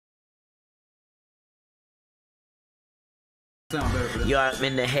Yo, I'm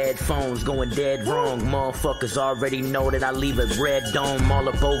in the headphones going dead wrong. Motherfuckers already know that I leave a red dome all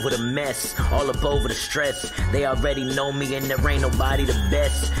up over the mess, all up over the stress. They already know me and there ain't nobody the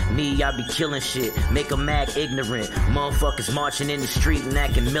best. Me, I be killing shit, make them act ignorant. Motherfuckers marching in the street and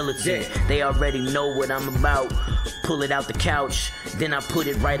acting militant. They already know what I'm about. Pull it out the couch, then I put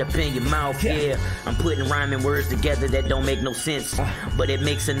it right up in your mouth. Yeah, I'm putting rhyming words together that don't make no sense, but it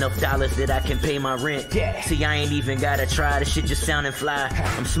makes enough dollars that I can pay my rent. See, I ain't even gotta try, this shit just sounding fly.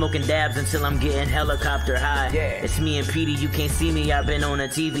 I'm smoking dabs until I'm getting helicopter high. It's me and Petey, you can't see me, I've been on the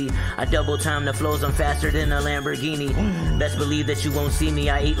TV. I double time the flows, I'm faster than a Lamborghini. Best believe that you won't see me,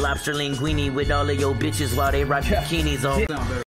 I eat lobster linguine with all of your bitches while they rock bikinis on.